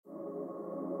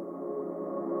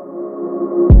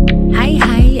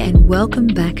Welcome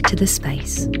back to The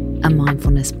Space, a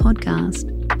mindfulness podcast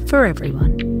for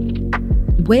everyone.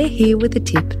 We're here with a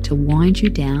tip to wind you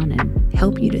down and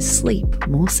help you to sleep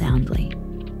more soundly.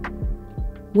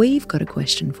 We've got a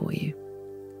question for you.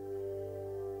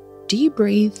 Do you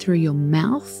breathe through your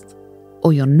mouth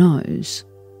or your nose?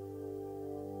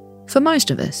 For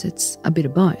most of us, it's a bit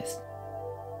of both.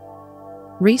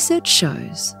 Research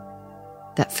shows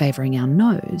that favouring our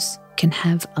nose can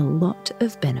have a lot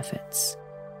of benefits.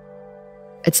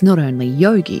 It's not only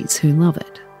yogis who love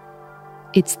it,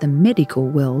 it's the medical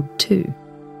world too.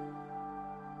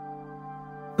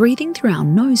 Breathing through our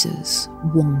noses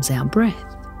warms our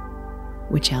breath,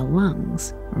 which our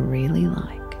lungs really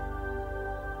like.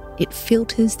 It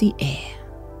filters the air.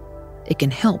 It can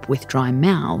help with dry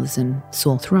mouths and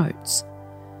sore throats.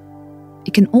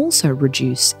 It can also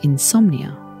reduce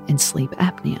insomnia and sleep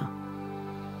apnea.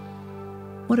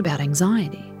 What about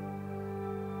anxiety?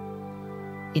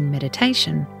 In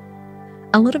meditation,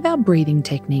 a lot of our breathing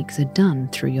techniques are done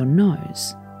through your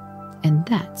nose, and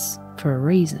that's for a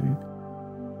reason.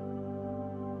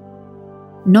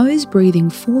 Nose breathing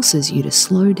forces you to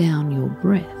slow down your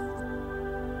breath.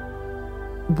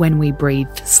 When we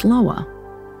breathe slower,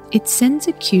 it sends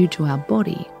a cue to our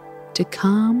body to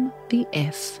calm the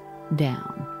F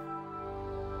down.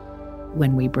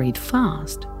 When we breathe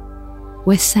fast,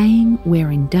 we're saying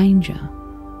we're in danger.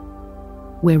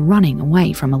 We're running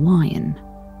away from a lion.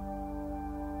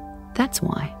 That's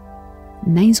why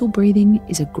nasal breathing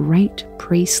is a great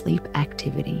pre-sleep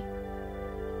activity.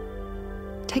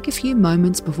 Take a few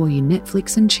moments before you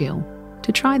Netflix and chill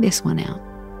to try this one out.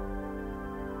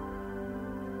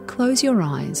 Close your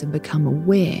eyes and become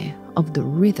aware of the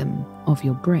rhythm of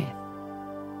your breath.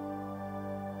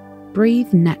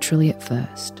 Breathe naturally at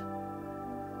first.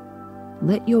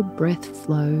 Let your breath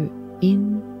flow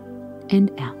in and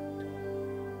out.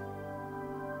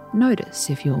 Notice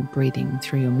if you're breathing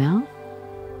through your mouth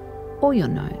or your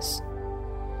nose.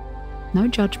 No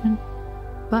judgment,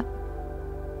 but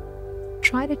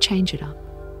try to change it up.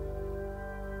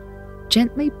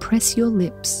 Gently press your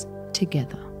lips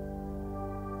together.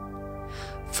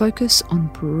 Focus on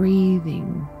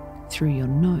breathing through your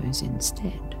nose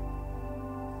instead.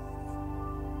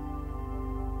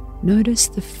 Notice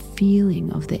the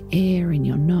feeling of the air in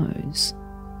your nose.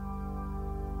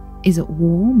 Is it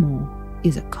warm or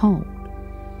is it cold?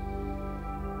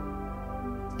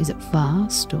 Is it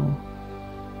fast or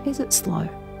is it slow?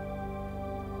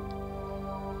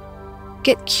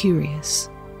 Get curious,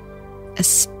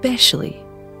 especially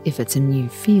if it's a new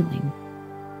feeling.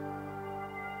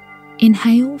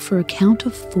 Inhale for a count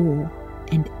of 4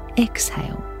 and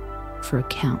exhale for a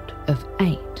count of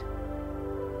 8.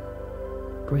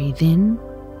 Breathe in.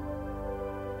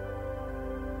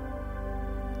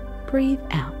 Breathe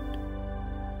out.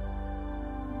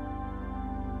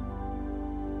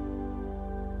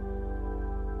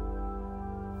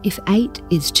 If 8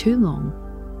 is too long,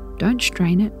 don't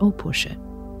strain it or push it.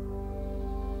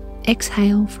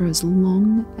 Exhale for as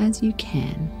long as you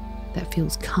can that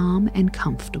feels calm and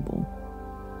comfortable.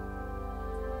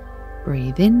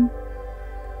 Breathe in.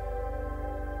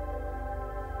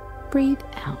 Breathe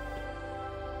out.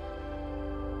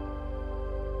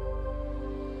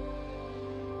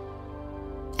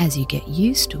 As you get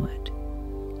used to it,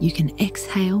 you can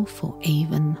exhale for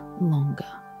even longer.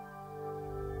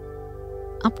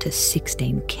 Up to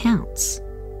 16 counts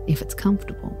if it's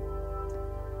comfortable.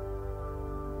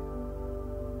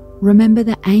 Remember,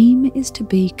 the aim is to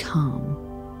be calm,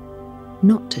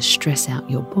 not to stress out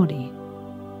your body.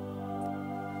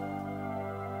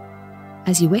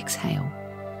 As you exhale,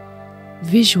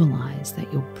 visualize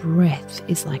that your breath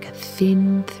is like a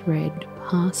thin thread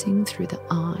passing through the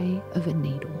eye of a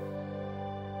needle.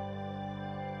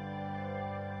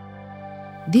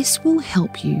 This will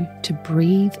help you to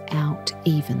breathe out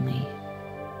evenly.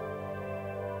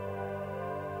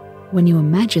 When you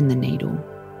imagine the needle,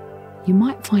 you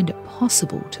might find it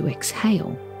possible to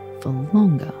exhale for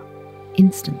longer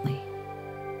instantly.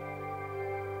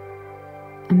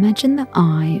 Imagine the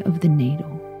eye of the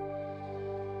needle.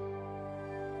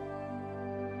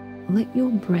 Let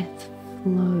your breath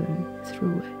flow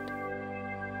through it.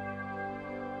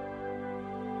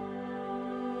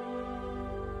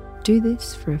 Do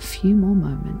this for a few more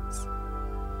moments.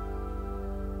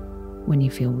 When you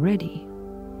feel ready,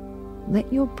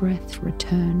 let your breath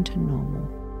return to normal.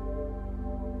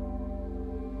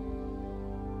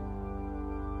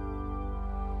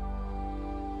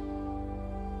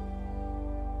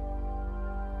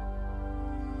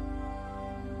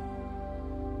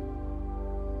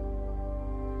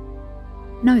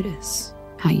 Notice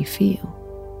how you feel.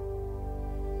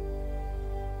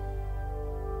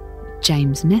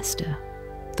 James Nestor,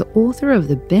 the author of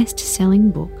the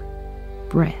best-selling book,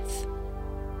 Breath,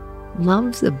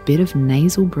 loves a bit of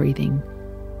nasal breathing.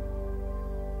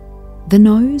 The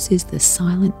nose is the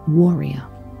silent warrior,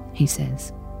 he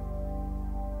says,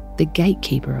 the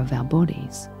gatekeeper of our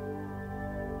bodies,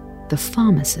 the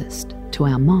pharmacist to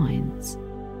our minds,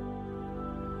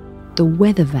 the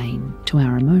weather vane to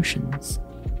our emotions.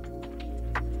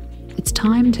 It's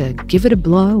time to give it a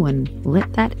blow and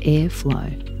let that air flow.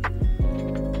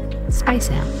 Space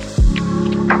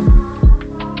out.